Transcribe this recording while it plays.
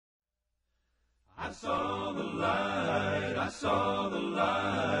saw the light, I saw the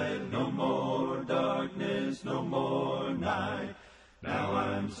light. No more darkness, no more night. Now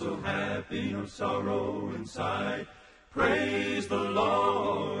I'm so happy, no sorrow inside. Praise the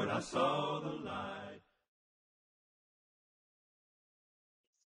Lord, I saw the light.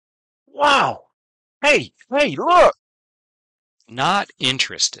 Wow! Hey, look! Not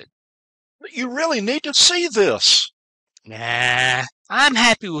interested. You really need to see this. Nah, I'm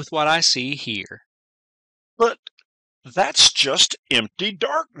happy with what I see here. But that's just empty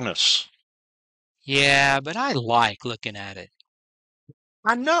darkness. Yeah, but I like looking at it.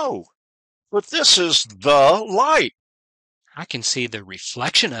 I know, but this is the light. I can see the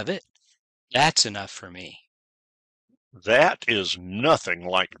reflection of it. That's enough for me. That is nothing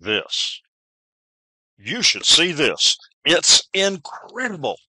like this. You should see this. It's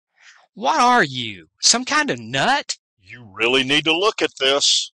incredible. What are you, some kind of nut? You really need to look at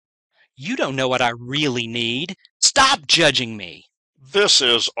this. You don't know what I really need. Stop judging me. This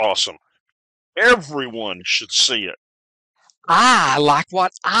is awesome. Everyone should see it. I like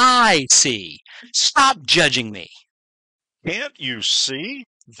what I see. Stop judging me. Can't you see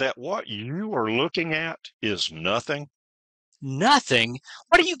that what you are looking at is nothing? Nothing?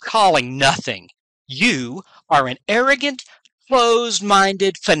 What are you calling nothing? You are an arrogant,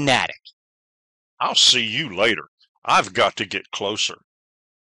 closed-minded fanatic. I'll see you later. I've got to get closer.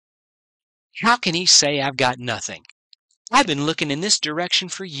 How can he say I've got nothing? I've been looking in this direction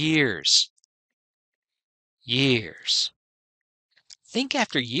for years. Years. Think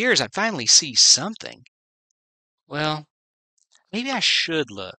after years I'd finally see something. Well, maybe I should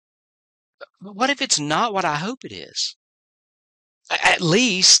look. But what if it's not what I hope it is? At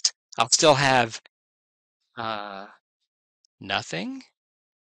least I'll still have, nothing?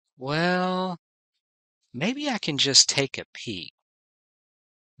 Well, maybe I can just take a peek.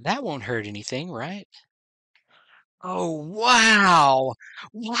 That won't hurt anything, right? Oh, wow!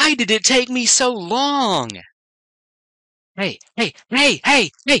 Why did it take me so long? Hey,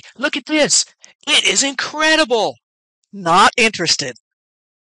 look at this! It is incredible! Not interested.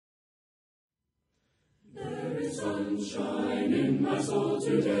 There is sunshine in my soul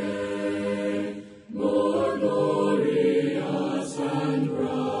today, more glorious and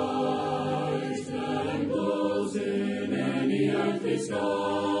bright than glows in any earthly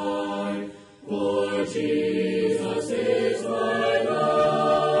sky. For Jesus